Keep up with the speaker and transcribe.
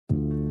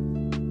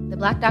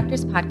Black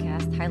Doctors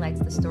podcast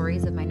highlights the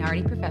stories of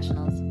minority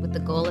professionals with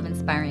the goal of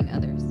inspiring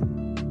others.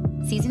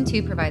 Season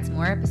 2 provides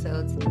more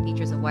episodes and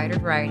features a wider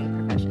variety of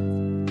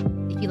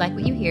professions. If you like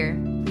what you hear,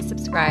 please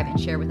subscribe and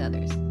share with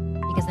others,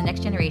 because the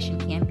next generation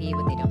can't be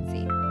what they don't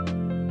see.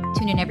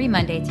 Tune in every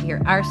Monday to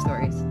hear our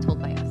stories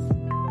told by us.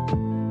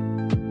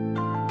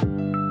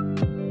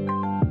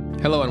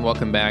 Hello and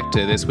welcome back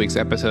to this week's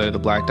episode of the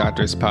Black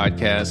Doctors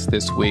podcast.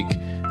 This week,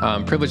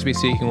 I'm privileged to be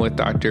speaking with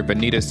Dr.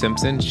 Benita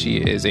Simpson. She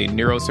is a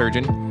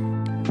neurosurgeon,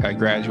 a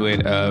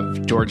graduate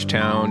of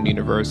Georgetown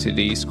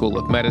University School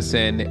of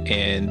Medicine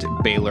and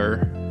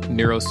Baylor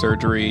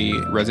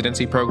Neurosurgery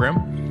Residency Program,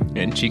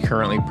 and she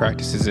currently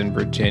practices in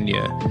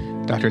Virginia.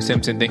 Dr.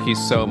 Simpson, thank you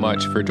so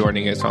much for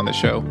joining us on the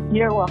show.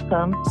 You're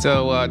welcome.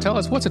 So tell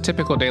us, what's a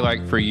typical day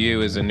like for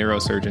you as a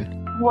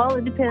neurosurgeon? Well,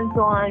 it depends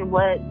on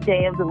what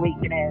day of the week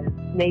it is.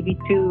 Maybe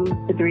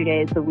 2 to 3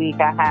 days a week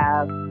I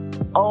have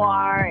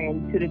OR,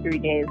 and 2 to 3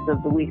 days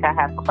of the week I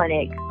have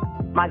clinic.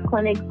 My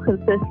clinics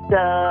consist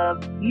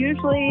of,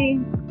 usually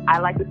I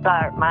like to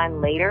start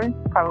mine later,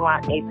 probably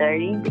around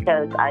 8:30,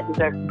 because I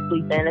deserve to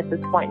sleep in at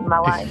this point in my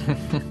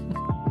life.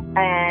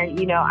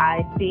 And,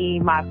 I see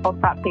my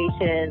post-op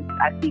patients,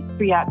 I see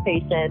pre-op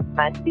patients,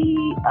 I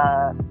see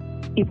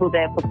people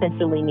that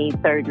potentially need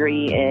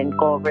surgery and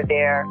go over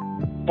their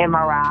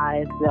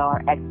MRIs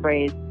or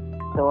x-rays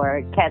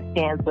or CAT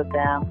scans with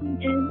them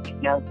and,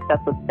 discuss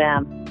with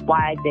them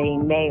why they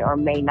may or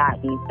may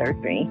not need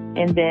surgery.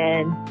 And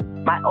then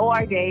my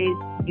OR days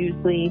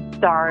usually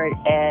start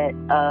at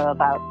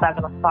about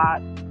 7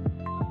 o'clock.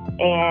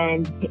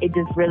 And it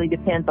just really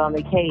depends on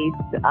the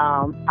case,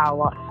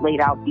 how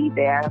late I'll be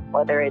there,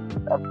 whether it's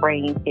a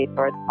brain case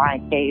or a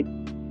spine case.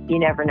 You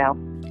never know.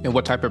 And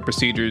what type of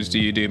procedures do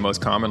you do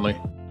most commonly?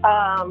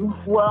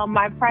 Well,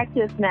 my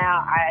practice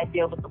now, I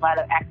deal with a lot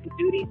of active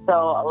duty.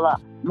 So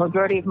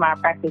majority of my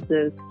practice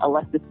is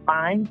elective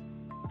spine.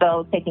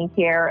 So taking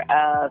care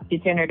of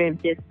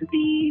degenerative disc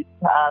disease,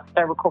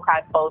 cervical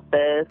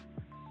kyphosis,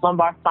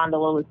 lumbar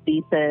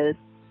spondylolisthesis,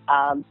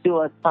 do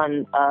a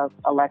ton of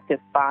elective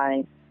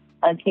spine.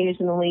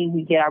 Occasionally,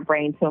 we get our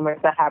brain tumors.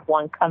 I have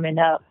one coming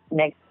up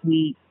next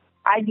week.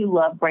 I do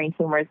love brain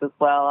tumors as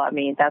well. I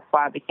mean, that's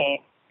why I became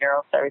a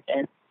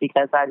neurosurgeon,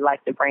 because I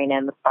like the brain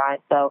and the spine.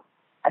 So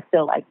I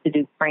still like to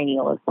do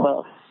cranial as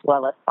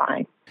well as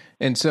spine.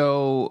 And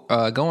so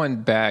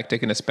going back,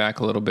 taking us back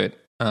a little bit,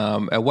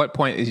 at what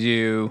point did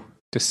you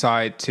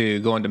decide to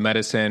go into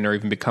medicine or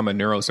even become a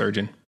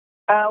neurosurgeon?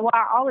 Well,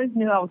 I always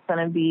knew I was going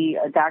to be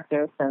a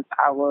doctor since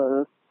I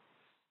was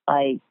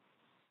like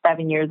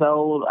 7 years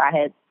old. I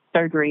had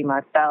surgery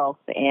myself,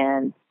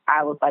 and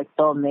I was like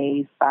so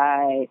amazed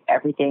by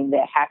everything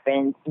that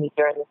happened to me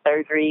during the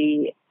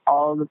surgery,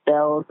 all the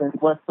bells and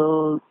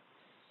whistles,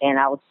 and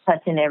I was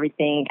touching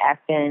everything,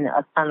 asking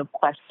a ton of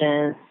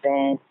questions,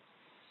 and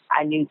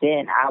I knew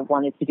then I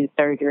wanted to do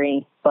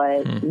surgery.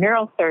 But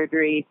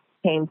neurosurgery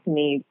came to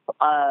me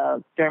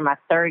during my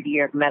third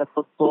year of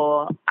medical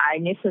school. I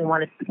initially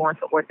wanted to go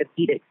into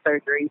orthopedic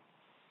surgery,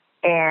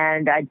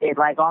 and I did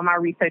like all my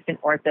research in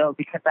ortho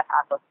because I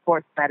have a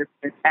sports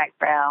medicine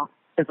background,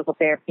 physical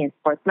therapy and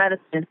sports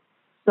medicine.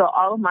 So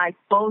all of my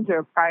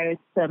exposure prior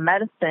to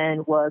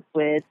medicine was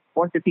with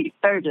orthopedic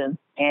surgeons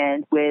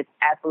and with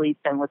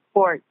athletes and with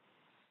sports.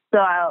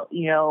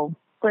 So,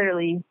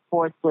 clearly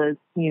sports was,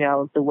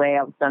 the way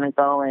I was going to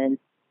go. And,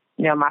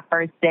 my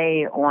first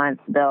day on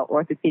the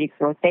orthopedics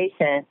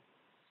rotation,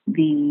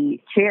 the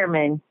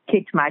chairman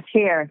kicked my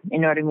chair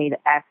in order for me to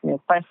ask me a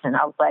question.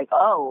 I was like,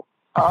 oh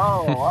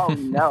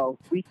no,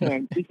 we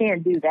can't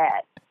do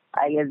that.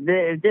 Like,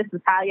 if this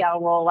is how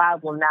y'all roll, I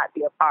will not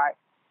be a part.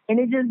 And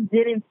it just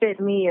didn't fit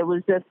me. It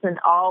was just an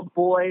all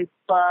boys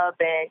club,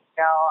 and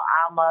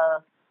I'm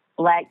a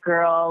black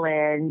girl,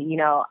 and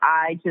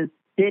I just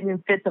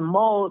didn't fit the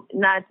mold.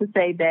 Not to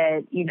say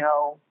that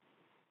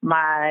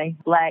my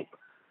black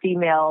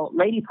female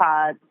lady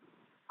pods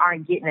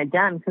aren't getting it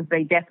done, because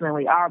they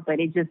definitely are, but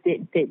it just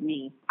didn't fit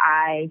me.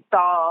 I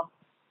saw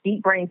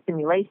deep brain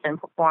stimulation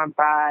performed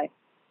by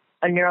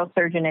a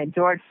neurosurgeon at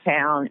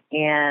Georgetown,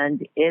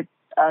 and it's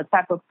a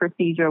type of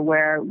procedure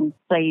where we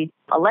place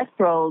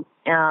electrodes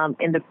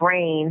in the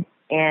brain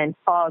and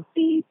cause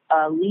these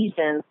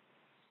lesions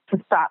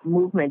to stop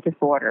movement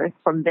disorders.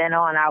 From then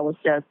on, I was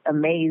just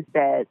amazed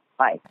at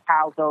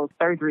how those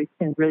surgeries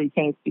can really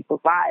change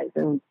people's lives,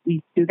 and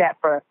we do that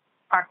for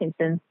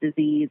Parkinson's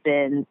disease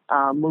and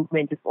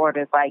movement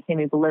disorders like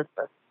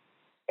hemiballismus.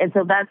 And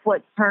so that's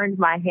what turned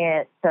my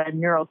head to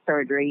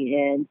neurosurgery.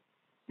 And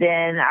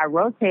then I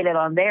rotated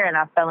on there, and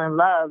I fell in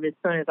love as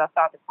soon as I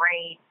saw the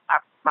brain,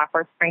 my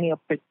first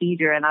cranial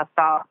procedure, and I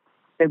saw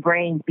the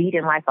brain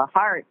beating like a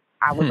heart.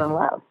 I was in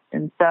love.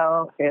 And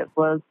so it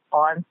was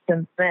on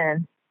since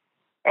then.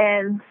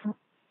 And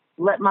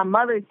let my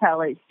mother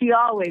tell it. She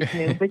always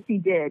knew, but she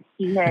did.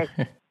 She had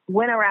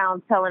went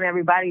around telling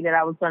everybody that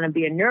I was going to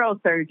be a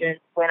neurosurgeon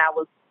when I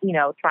was,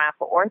 trying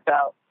for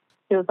ortho.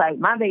 She was like,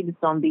 my baby's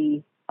going to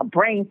be a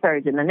brain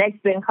surgeon, the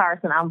next Ben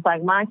Carson. I was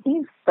like, Mom, can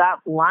you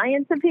stop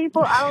lying to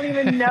people? I don't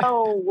even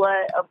know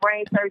what a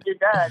brain surgeon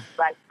does.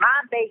 Like,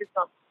 my baby's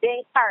going to be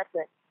Ben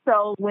Carson.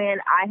 So when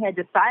I had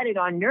decided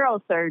on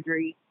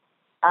neurosurgery,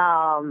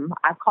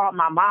 I called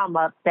my mom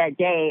up that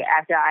day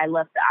after I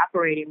left the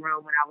operating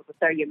room when I was a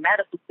third-year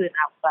medical student.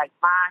 I was like,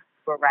 Mom,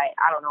 you were right.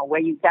 I don't know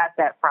where you got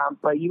that from,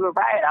 but you were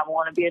right. I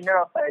want to be a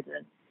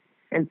neurosurgeon.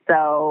 And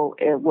so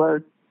it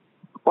was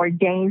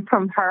ordained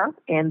from her,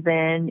 and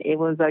then it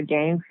was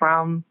ordained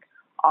from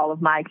all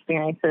of my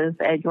experiences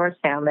at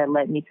Georgetown that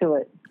led me to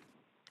it.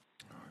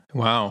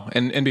 Wow.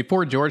 And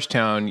before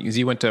Georgetown,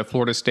 you went to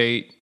Florida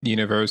State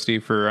University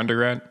for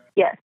undergrad?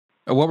 Yes.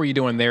 What were you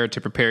doing there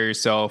to prepare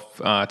yourself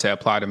to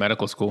apply to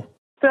medical school?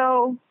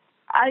 So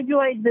I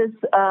joined this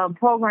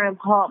program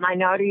called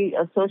Minority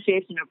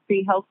Association of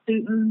Pre-Health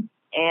Students,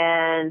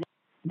 and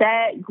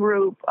that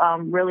group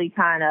really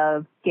kind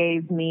of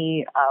gave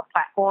me a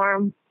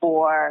platform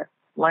for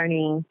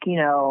learning,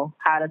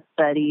 how to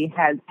study,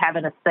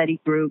 having a study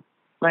group,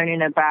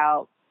 learning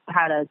about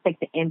how to take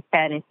the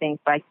MCAT and things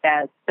like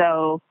that.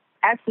 So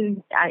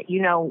actually,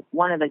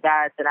 one of the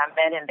guys that I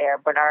met in there,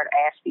 Bernard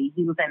Ashby,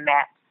 he was in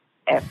math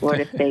at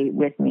Florida State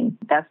with me.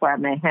 That's where I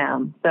met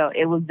him. So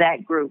it was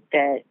that group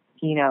that,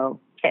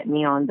 kept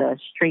me on the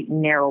straight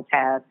and narrow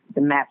path,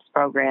 the MAPS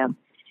program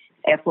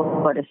at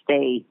Florida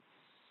State.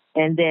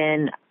 And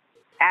then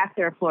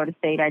after Florida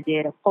State, I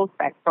did a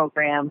post-bac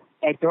program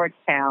at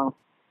Georgetown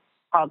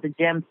called the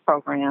GEMS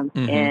program.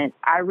 Mm-hmm. And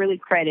I really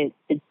credit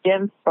the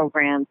GEMS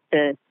program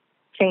to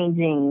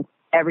changing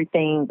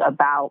everything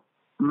about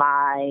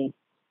my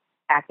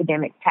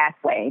academic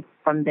pathway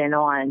from then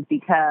on,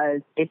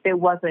 because if it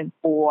wasn't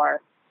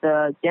for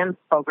the GEMS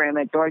program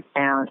at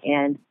Georgetown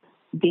and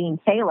Dean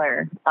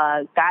Taylor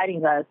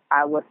guiding us,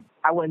 I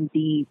wouldn't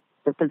be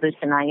the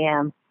physician I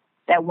am.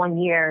 That 1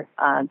 year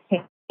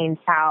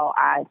changed how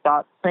I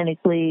thought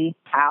clinically,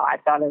 how I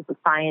thought as a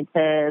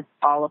scientist,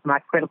 all of my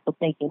critical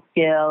thinking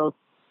skills.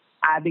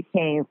 I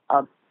became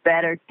a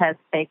better test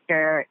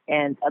taker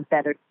and a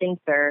better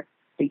thinker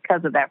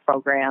because of that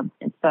program.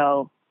 And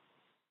so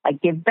I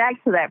give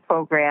back to that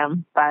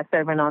program by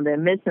serving on the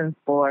admissions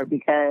board,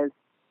 because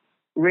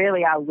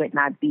really I would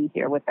not be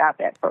here without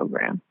that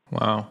program.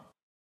 Wow.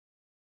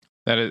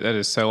 That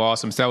is so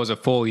awesome. So that was a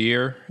full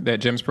year, that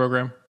GEMS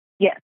program?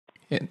 Yes.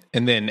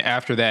 And then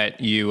after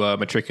that, you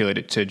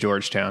matriculated to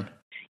Georgetown.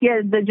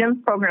 Yeah, the GEMS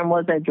program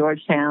was at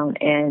Georgetown,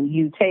 and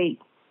you take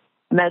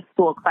med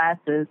school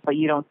classes, but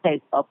you don't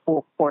take a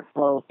full course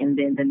load, and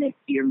then the next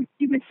year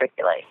you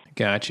matriculate.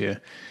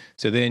 Gotcha.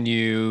 So then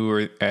you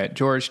were at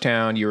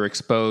Georgetown, you were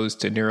exposed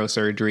to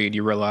neurosurgery, and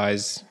you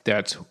realized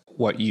that's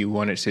what you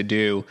wanted to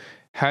do.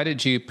 How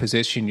did you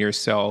position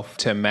yourself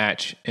to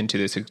match into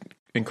this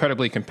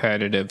incredibly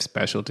competitive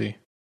specialty?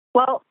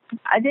 Well,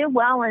 I did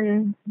well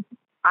in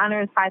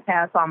honors, high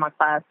pass all my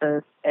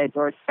classes at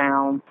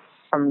Georgetown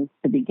from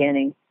the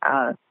beginning,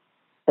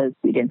 because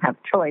we didn't have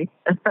a choice.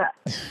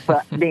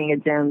 But being a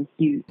GEMS,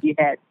 you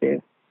had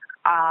to.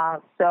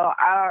 So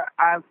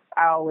I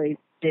always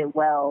did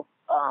well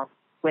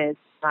with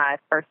my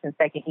first and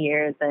second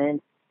years,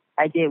 and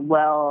I did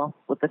well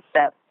with the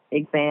STEP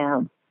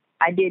exam.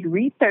 I did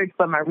research,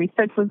 but my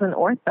research was in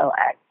ortho,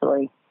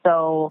 actually.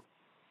 So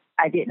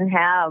I didn't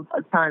have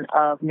a ton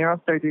of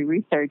neurosurgery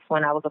research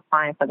when I was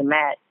applying for the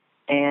MAT,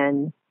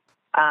 and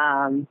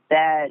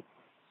that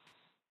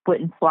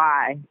wouldn't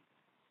fly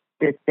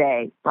this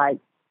day. Like,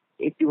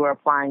 if you were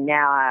applying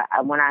now,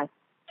 when I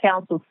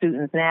counsel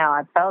students now,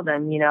 I tell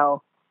them,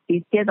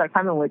 these kids are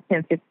coming with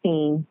 10,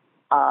 15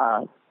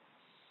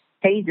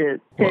 pages,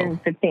 10,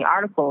 15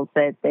 articles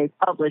that they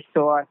published,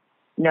 or,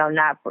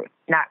 not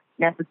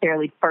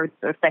necessarily first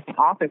or second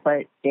author,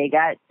 but they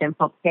got 10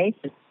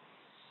 publications.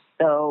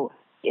 So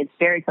it's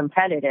very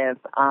competitive,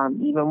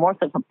 even more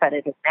so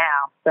competitive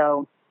now.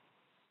 So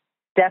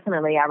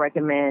definitely I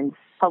recommend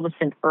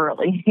publishing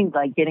early,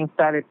 like getting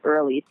started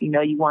early. If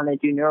you want to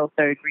do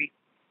neurosurgery,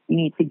 you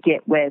need to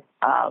get with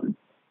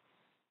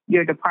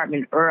your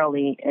department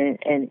early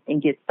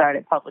and get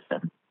started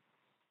publishing.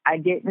 I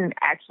didn't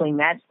actually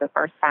match the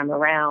first time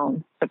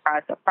around,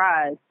 surprise,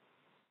 surprise,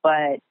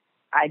 but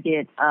I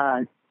did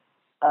a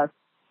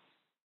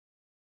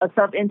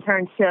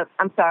sub-internship,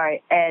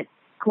 at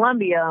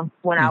Columbia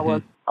when I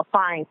was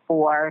applying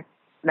for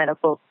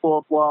medical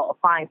school,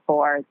 applying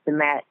for the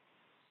MAT.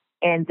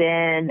 And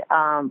then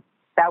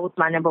that was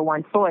my number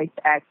one choice,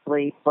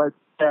 actually, was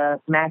the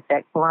MAT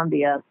at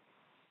Columbia.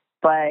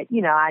 But,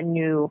 I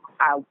knew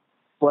I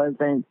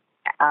wasn't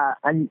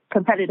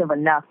competitive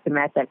enough to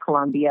match at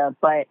Columbia,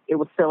 but it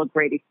was still a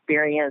great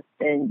experience.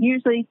 And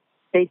usually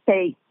they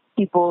take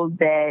people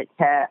that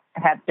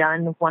have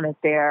done one of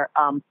their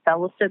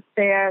fellowships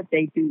there.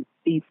 They do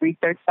these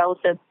research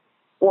fellowships,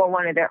 or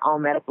one of their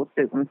own medical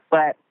students.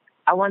 But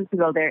I wanted to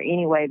go there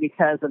anyway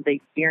because of the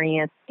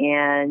experience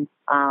and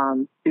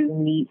to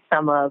meet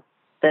some of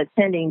the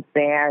attendings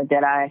there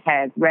that I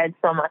had read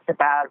so much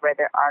about, read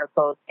their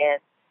articles. And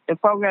the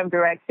program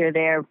director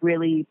there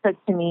really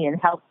took to me and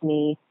helped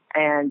me,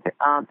 and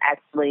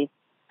actually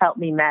helped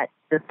me match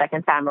the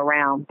second time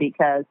around,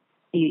 because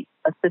he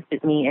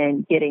assisted me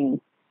in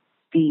getting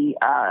the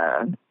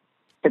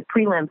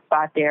prelim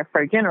spot there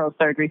for general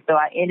surgery. So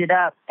I ended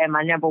up at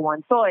my number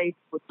one choice,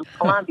 which was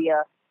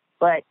Columbia,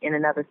 but in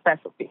another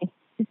specialty.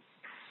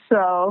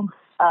 So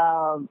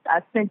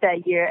I spent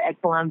that year at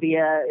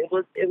Columbia. It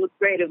was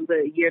great. It was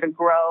a year to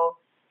grow,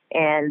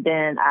 and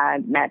then I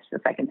matched the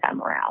second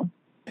time around.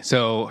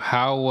 So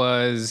how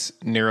was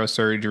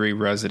neurosurgery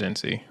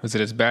residency? Was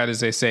it as bad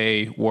as they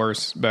say,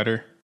 worse,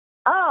 better?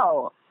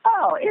 Oh,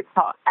 it's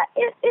hard.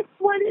 It's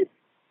what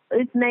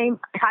its name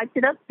hyped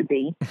it up to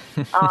be.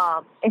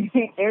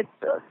 It's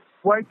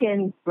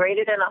working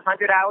greater than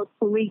 100 hours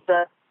per week.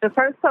 The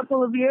first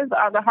couple of years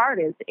are the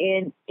hardest.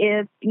 And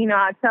if,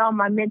 I tell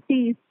my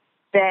mentees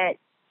that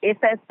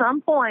if at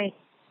some point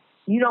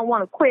you don't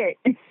want to quit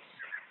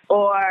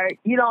or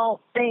you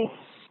don't think,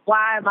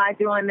 why am I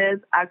doing this?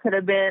 I could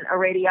have been a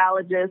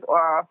radiologist,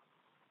 or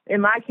in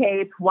my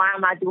case, why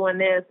am I doing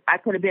this? I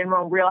could have been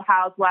on Real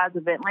Housewives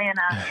of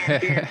Atlanta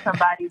and been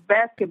somebody's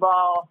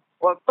basketball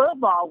or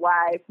football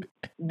wife.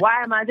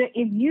 Why am I doing?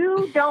 If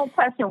you don't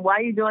question why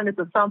you're doing this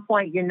at some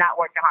point, you're not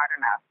working hard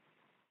enough.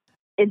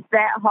 It's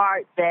that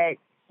hard that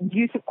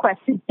you should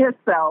question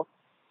yourself.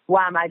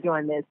 Why am I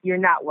doing this? You're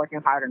not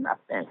working hard enough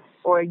then.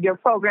 Or your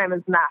program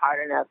is not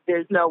hard enough.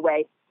 There's no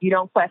way. You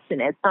don't question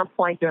at some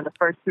point during the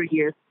first 3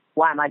 years,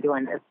 why am I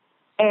doing this?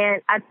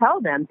 And I tell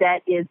them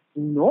that is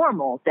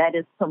normal. That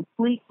is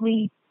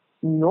completely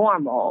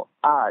normal.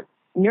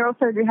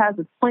 Neurosurgery has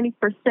a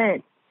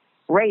 20%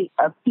 rate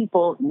of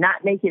people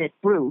not making it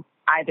through.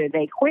 Either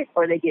they quit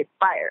or they get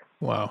fired.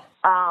 Wow.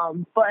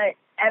 But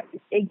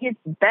it gets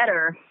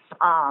better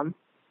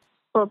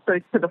closer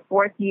to the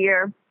fourth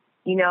year.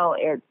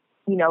 It's,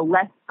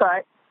 less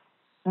cuts,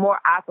 more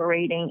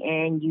operating,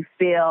 and you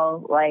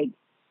feel like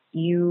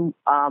you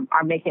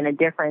are making a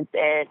difference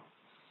and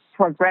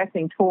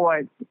progressing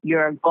towards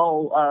your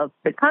goal of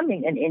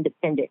becoming an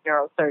independent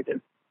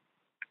neurosurgeon.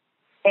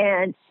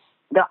 And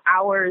the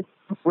hours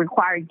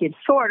required get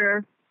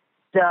shorter.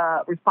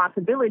 The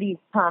responsibilities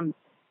come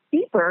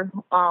deeper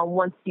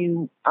once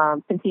you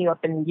continue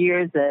up in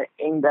years,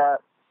 in the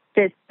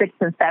fifth, sixth,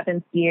 and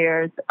seventh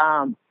years.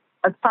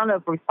 A ton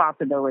of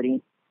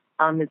responsibility.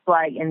 It's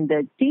like in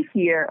the chief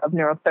year of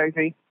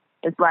neurosurgery,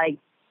 it's like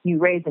you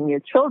raising your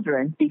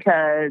children,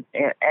 because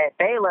at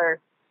Baylor,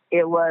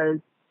 it was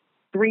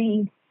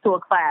 3 to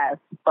a class,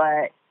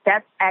 but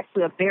that's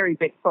actually a very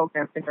big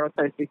program for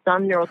neurosurgery.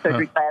 Some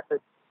neurosurgery classes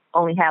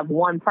only have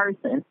one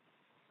person.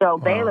 So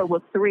Baylor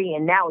was 3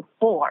 and now it's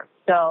 4.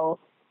 So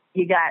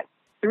you got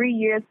 3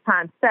 years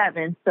times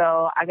 7.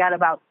 So I got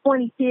about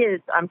 20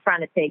 kids I'm trying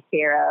to take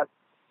care of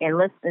and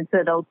listen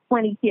to those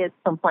 20 kids'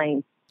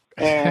 complaints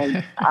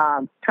and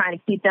trying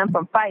to keep them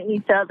from fighting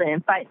each other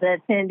and fighting the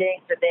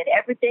attendings. And then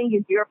everything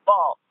is your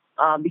fault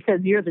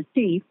because you're the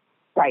chief.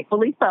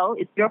 Rightfully so.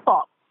 It's your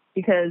fault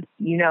because,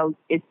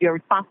 it's your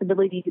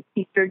responsibility to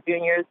teach your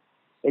juniors.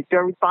 It's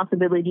your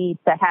responsibility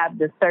to have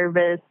the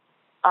service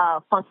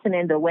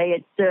functioning the way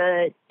it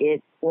should.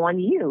 It's on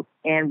you,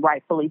 and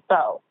rightfully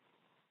so.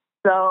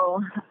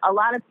 So a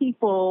lot of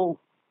people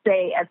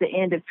say at the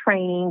end of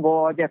training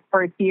or their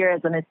first year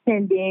as an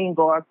attending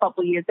or a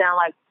couple years down,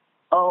 like,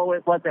 oh,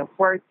 it wasn't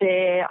worth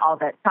it, all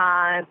that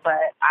time. But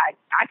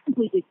I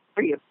completely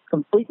agree. It's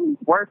completely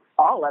worth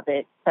all of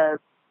it because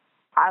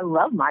I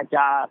love my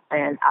job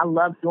and I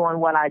love doing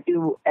what I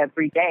do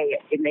every day.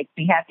 It makes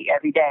me happy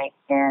every day.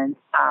 And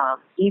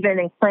even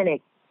in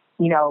clinic,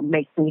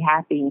 makes me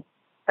happy.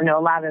 I know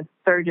a lot of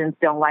surgeons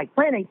don't like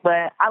clinic,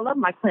 but I love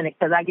my clinic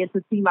because I get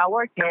to see my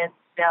work and,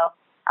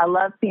 I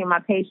love seeing my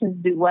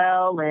patients do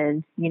well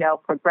and,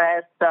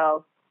 progress.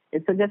 So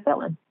it's a good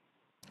feeling.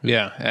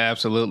 Yeah,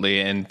 absolutely.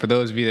 And for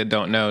those of you that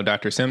don't know,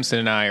 Dr. Simpson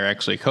and I are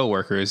actually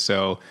coworkers.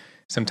 So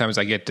sometimes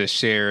I get to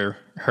share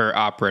her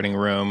operating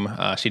room.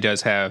 She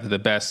does have the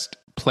best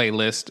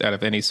playlist out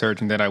of any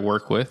surgeon that I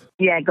work with.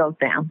 Yeah, it goes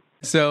down.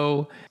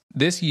 So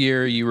this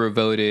year you were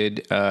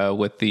voted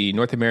with the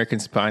North American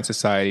Spine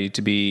Society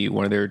to be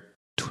one of their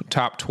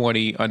top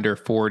 20 under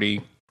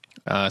 40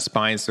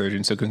 spine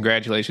surgeons. So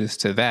congratulations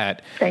to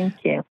that. Thank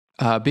you.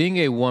 Being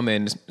a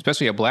woman,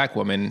 especially a Black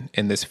woman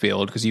in this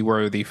field, because you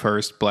were the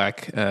first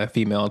Black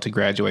female to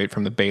graduate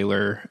from the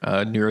Baylor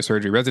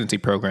neurosurgery residency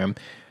program,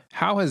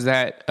 how has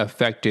that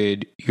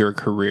affected your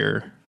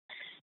career?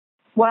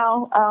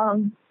 Well,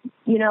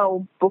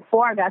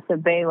 before I got to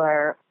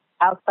Baylor,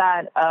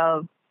 outside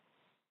of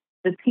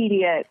the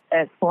PD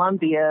at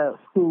Columbia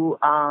who,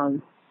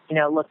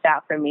 looked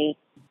out for me,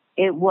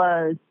 it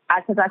was,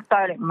 because I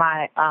started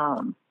my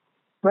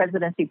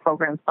residency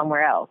program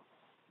somewhere else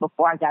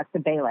before I got to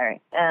Baylor.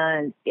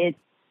 And it's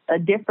a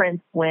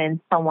difference when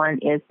someone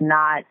is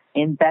not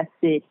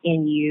invested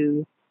in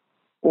you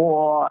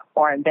or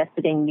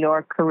invested in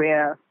your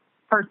career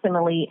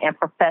personally and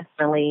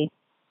professionally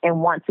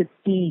and want to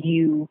see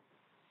you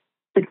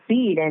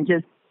succeed and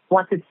just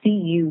want to see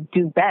you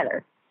do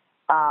better.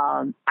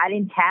 I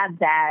didn't have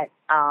that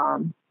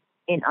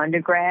in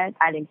undergrad.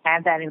 I didn't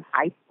have that in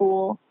high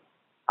school.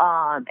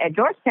 At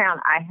Georgetown,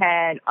 I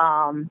had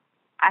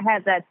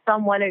that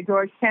somewhat at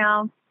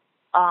Georgetown,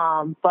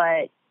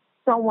 but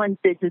someone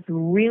to just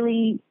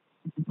really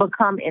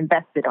become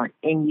invested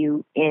in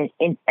you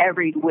in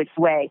every which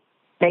way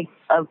makes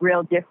a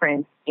real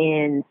difference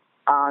in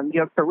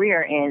your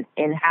career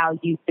and how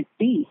you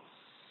succeed.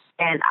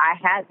 And I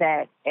had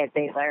that at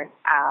Baylor.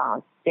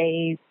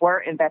 They were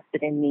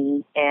invested in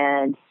me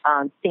and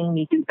seeing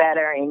me do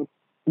better and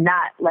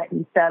not let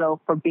me settle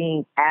for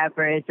being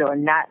average or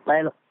not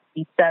let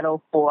me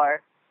settle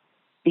for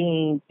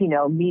being,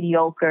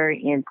 mediocre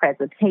in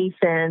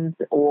presentations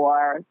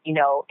or, in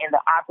the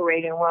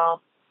operating room.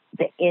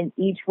 In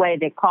each way,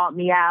 they called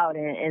me out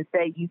and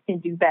said, you can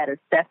do better,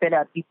 step it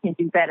up, you can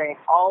do better, and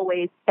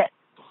always kept,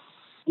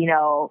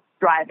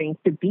 striving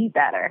to be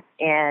better.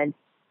 And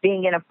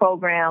being in a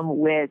program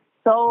with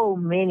so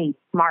many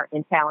smart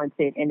and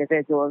talented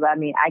individuals. I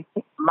mean,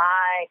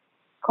 my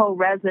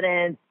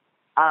co-residents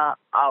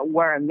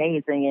were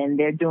amazing, and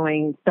they're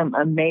doing some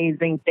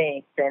amazing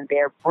things, and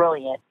they're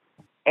brilliant.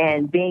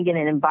 And being in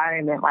an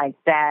environment like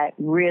that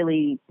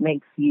really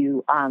makes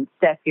you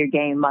step your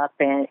game up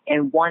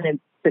and want to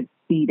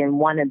succeed and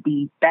want to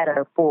be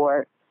better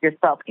for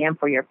yourself and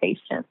for your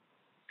patients.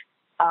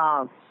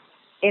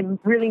 It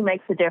really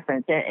makes a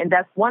difference. And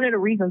that's one of the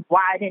reasons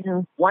why I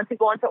didn't want to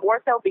go into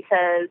ortho,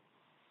 because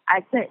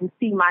I couldn't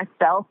see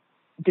myself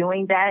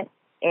doing that.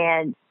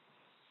 And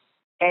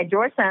at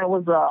Georgetown, it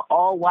was an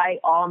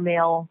all-white,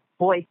 all-male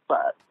boys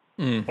club.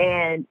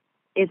 And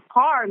it's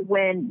hard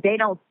when they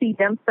don't see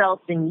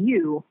themselves in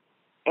you.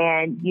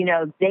 And,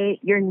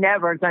 you're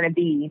never going to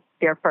be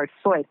their first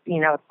choice,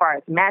 as far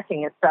as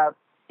matching and stuff,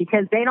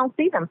 because they don't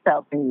see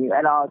themselves in you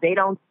at all. They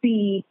don't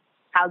see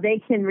how they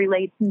can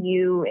relate to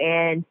you,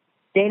 and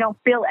they don't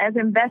feel as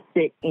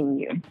invested in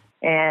you.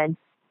 And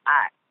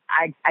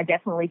I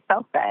definitely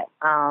felt that.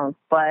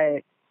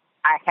 But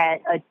I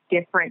had a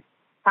different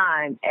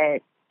time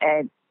at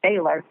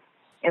Baylor.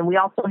 And we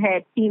also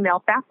had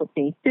female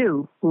faculty,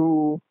 too,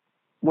 who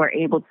were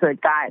able to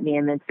guide me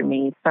and mentor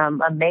me.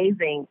 Some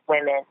amazing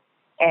women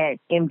at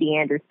MD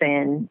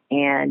Anderson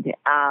and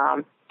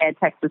at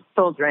Texas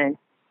Children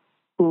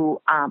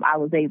who I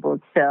was able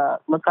to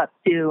look up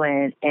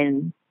to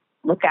and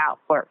look out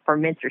for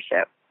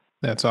mentorship.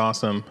 That's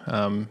awesome.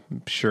 I'm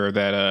sure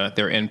that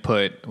their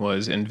input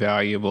was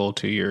invaluable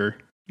to your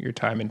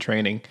time in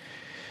training.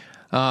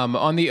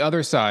 On the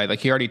other side,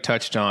 like you already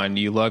touched on,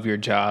 you love your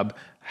job.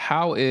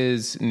 How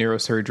is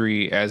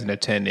neurosurgery as an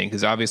attending?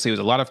 Because obviously it was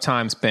a lot of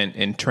time spent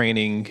in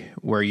training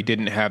where you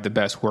didn't have the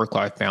best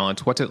work-life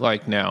balance. What's it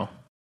like now?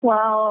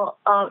 Well,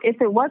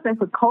 if it wasn't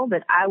for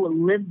COVID, I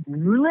would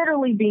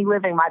literally be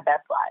living my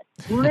best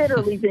life.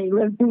 Literally be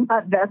living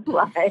my best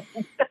life.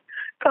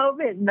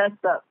 COVID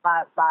messed up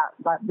my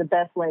the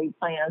best laid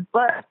plans.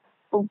 But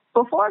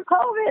before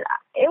COVID,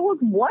 it was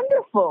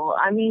wonderful.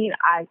 I mean,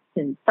 I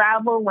can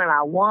travel when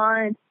I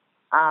want.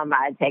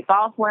 I take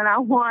off when I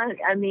want.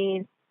 I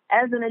mean,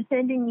 as an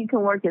attending, you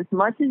can work as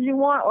much as you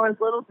want or as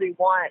little as you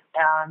want,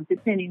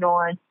 depending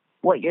on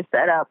what you're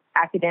set up,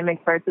 academic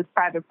versus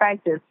private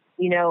practice.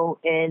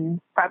 In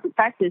private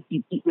practice,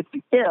 you eat what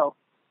you kill.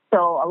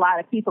 So a lot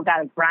of people got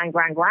to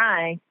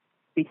grind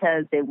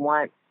because they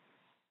want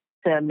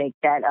to make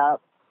that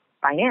up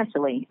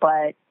financially.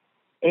 But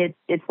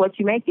it's what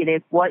you make it.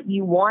 If what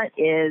you want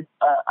is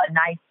a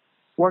nice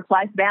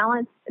work-life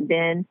balance,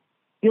 then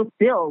you'll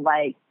still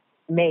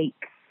make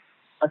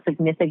a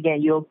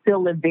significant, you'll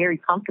still live very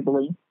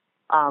comfortably,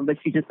 but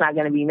you're just not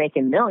going to be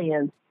making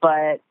millions,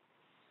 but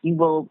you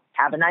will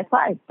have a nice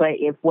life. But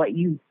if what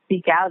you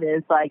seek out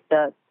is like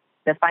the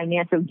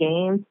financial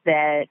gains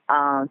that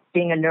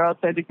being a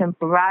neurosurgeon can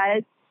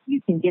provide,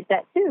 you can get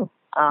that too.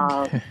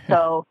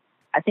 So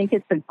I think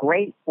it's a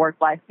great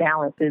work-life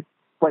balance is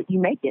what you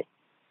make it.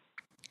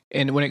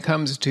 And when it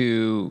comes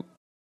to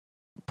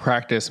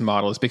practice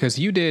models, because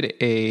you did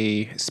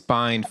a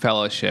spine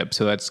fellowship,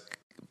 so that's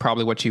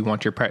probably what you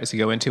want your practice to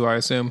go into, I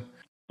assume?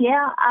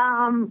 Yeah,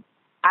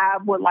 I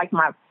would like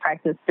my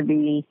practice to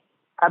be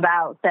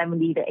about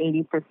 70 to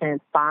 80%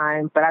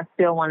 spine, but I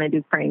still want to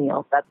do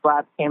cranial. That's why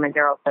I became a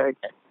neurosurgeon.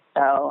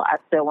 So I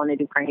still want to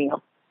do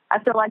cranial. I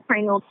still like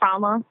cranial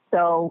trauma,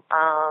 so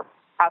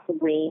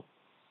possibly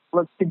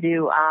look to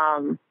do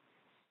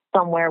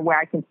somewhere where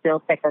I can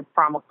still take a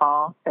trauma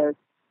call, because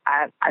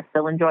I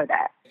still enjoy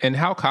that. And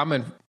how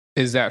common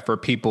is that for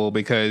people?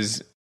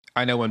 Because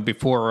I know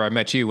before I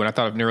met you, when I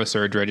thought of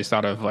neurosurgery, I just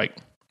thought of like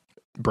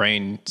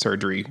brain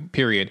surgery,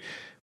 period.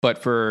 But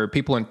for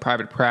people in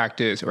private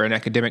practice or in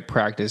academic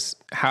practice,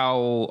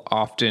 how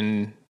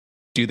often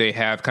do they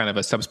have kind of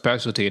a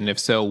subspecialty? And if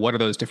so, what are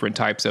those different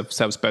types of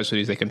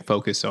subspecialties they can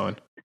focus on?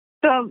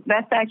 So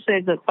that's actually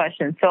a good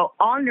question. So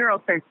all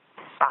neurosurgeons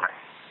are fine.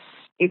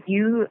 If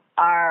you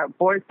are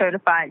board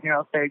certified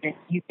neurosurgeon,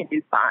 you can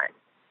do spine.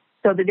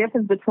 So the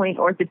difference between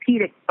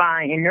orthopedic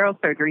spine and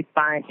neurosurgery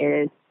spine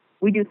is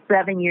we do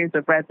 7 years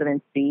of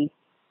residency,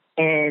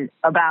 and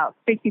about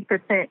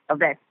 50% of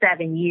that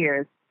 7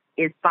 years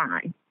is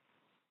spine.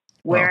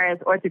 Whereas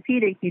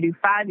orthopedics, you do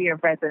 5 years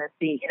of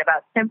residency, and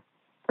about 10%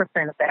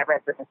 of that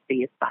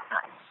residency is spine.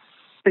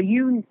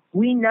 So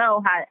we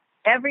know how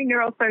every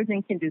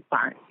neurosurgeon can do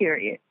spine,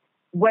 period.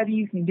 Whether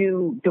you can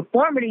do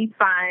deformity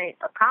spine,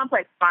 a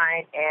complex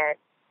spine,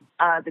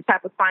 and the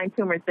type of spine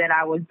tumors that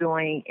I was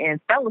doing in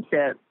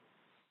fellowship,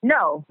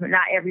 No,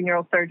 not every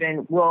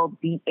neurosurgeon will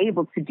be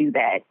able to do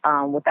that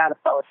without a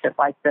fellowship,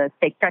 like the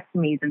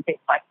sacrectomies and things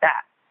like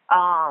that.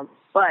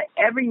 But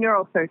every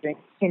neurosurgeon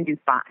can do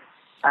fine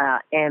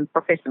and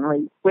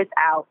proficiently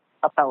without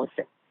a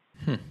fellowship.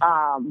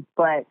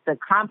 But the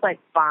complex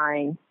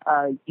spine,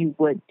 you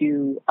would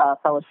do a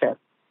fellowship.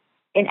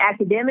 In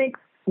academics,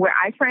 where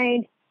I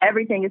trained,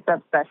 everything is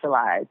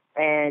subspecialized.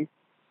 And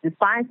the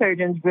spine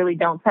surgeons really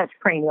don't touch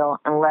cranial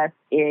unless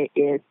it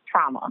is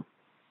trauma.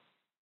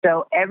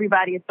 So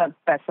everybody is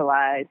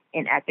subspecialized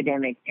in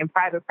academics. In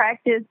private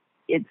practice,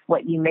 it's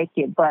what you make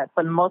it. But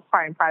for the most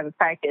part, in private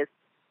practice,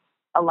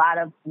 a lot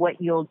of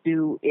what you'll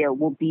do, it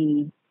will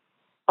be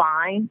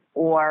spine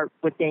or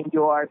within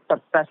your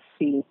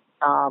subspecialty.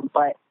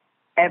 But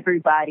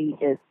everybody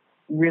is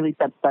really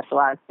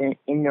subspecialized in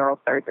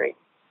neurosurgery.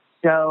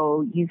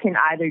 So you can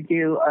either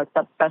do a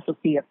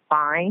subspecialty of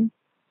spine.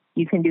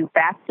 You can do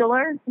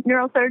vascular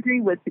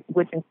neurosurgery,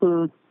 which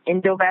includes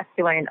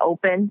endovascular and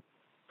open,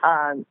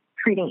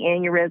 treating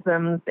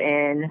aneurysms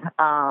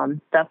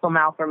and vessel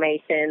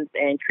malformations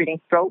and treating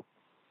stroke.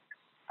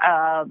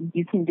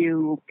 You can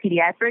do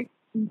pediatrics,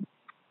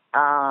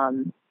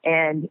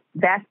 and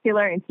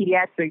vascular and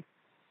pediatrics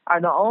are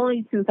the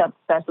only two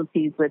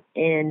subspecialties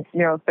within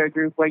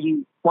neurosurgery where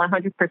you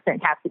 100%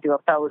 have to do a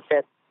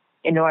fellowship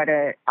in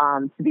order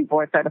to be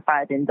board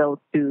certified in those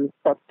two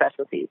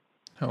subspecialties.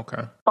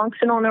 Okay.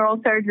 Functional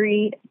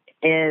neurosurgery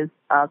is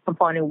a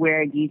component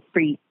where you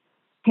treat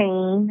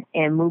pain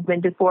and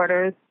movement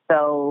disorders.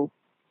 So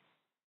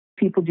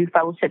people do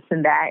fellowships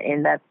in that,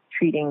 and that's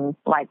treating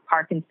like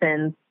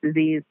Parkinson's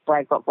disease,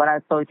 like what I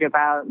told you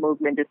about,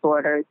 movement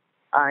disorders,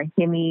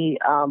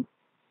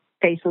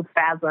 facial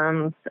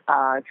spasms,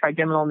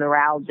 trigeminal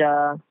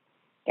neuralgia,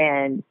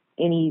 and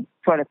any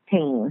sort of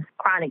pain,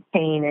 chronic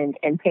pain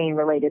and pain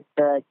related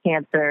to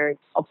cancer.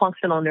 A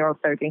functional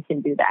neurosurgeon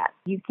can do that.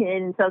 You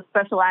can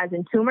subspecialize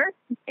in tumor,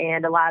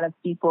 and a lot of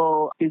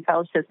people do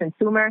fellowships in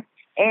tumor.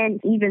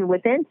 And even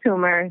within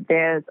tumor,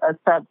 there's a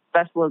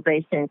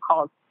subspecialization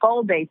called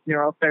skull-based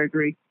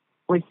neurosurgery,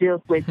 which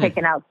deals with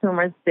taking out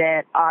tumors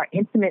that are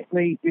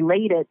intimately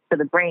related to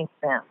the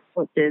brainstem,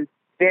 which is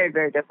very,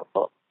 very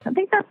difficult. I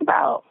think that's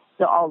about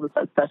all the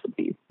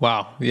subspecialties.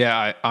 Wow. Yeah,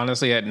 I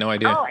honestly had no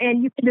idea. Oh,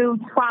 and you can do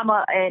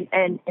trauma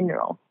and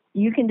neuro.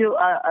 You can do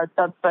a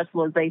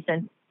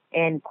subspecialization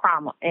in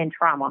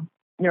trauma,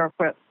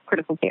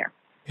 neurocritical care.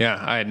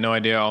 Yeah, I had no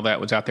idea all that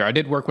was out there. I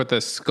did work with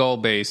a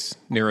skull-based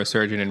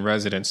neurosurgeon in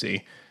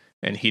residency,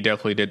 and he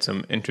definitely did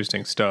some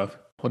interesting stuff.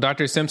 Well,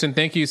 Dr. Simpson,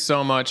 thank you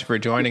so much for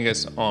joining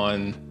us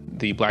on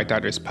the Black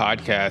Doctors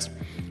podcast.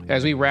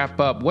 As we wrap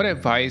up, what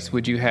advice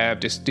would you have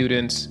to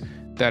students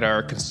that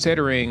are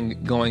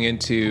considering going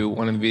into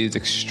one of these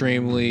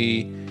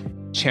extremely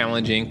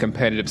challenging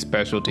competitive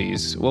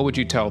specialties? What would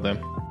you tell them?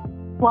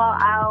 Well,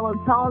 I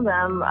will tell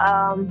them,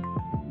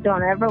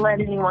 don't ever let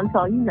anyone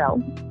tell you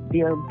no.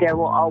 There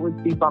will always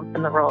be bumps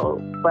in the road.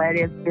 But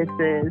if this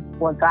is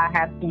what God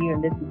has for you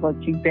and this is what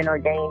you've been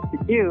ordained to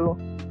do,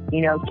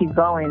 keep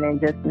going and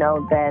just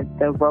know that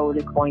the road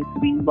is going to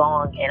be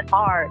long and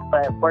hard,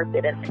 but worth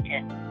it in the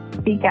end.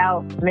 Seek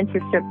out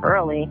mentorship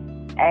early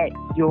at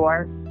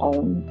your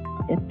own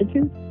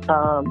institute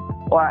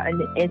or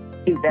an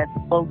institute that's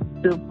close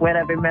to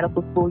whatever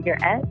medical school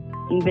you're at.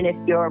 Even if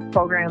your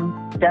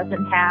program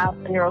doesn't have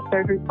a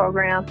neurosurgery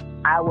program,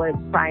 I would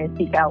try and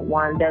seek out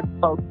one that's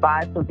close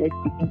by so that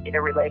you can get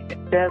a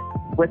relationship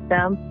with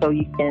them so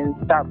you can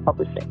start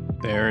publishing.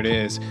 There it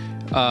is.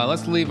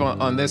 Let's leave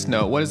on this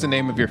note. What is the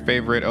name of your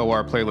favorite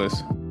OR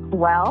playlist?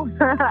 Well,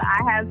 I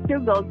have two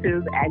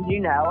go-tos, as you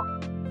know.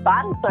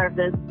 Bottle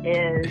Service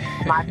is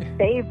my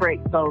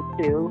favorite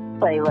go-to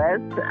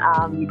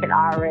playlist. You can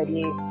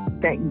already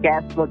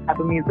guess what type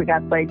of music I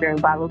play during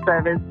Bottle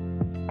Service.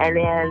 And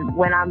then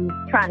when I'm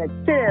trying to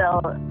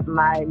chill,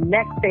 my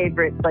next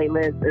favorite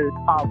playlist is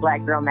called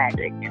Black Girl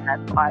Magic. And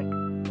that's like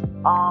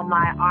all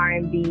my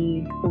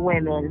R&B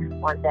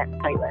women on that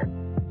playlist.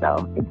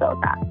 So it goes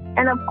on.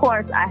 And of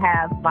course, I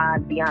have my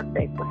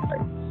Beyonce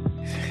playlist.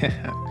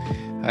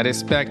 I'd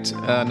expect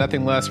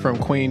nothing less from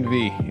Queen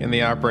V in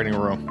the operating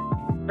room.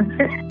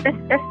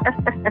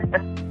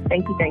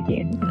 Thank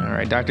you. All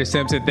right, Dr.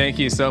 Simpson, thank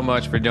you so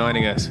much for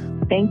joining us.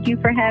 Thank you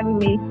for having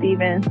me,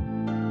 Stephen.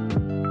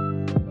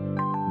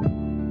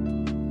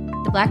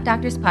 The Black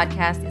Doctors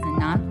Podcast is a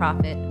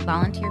nonprofit,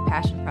 volunteer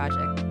passion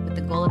project with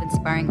the goal of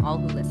inspiring all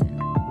who listen.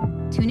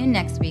 Tune in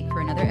next week for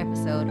another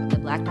episode of the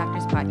Black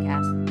Doctors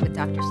Podcast with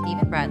Dr.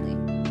 Stephen Bradley,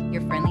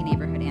 your friendly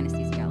neighborhood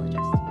anesthesiologist.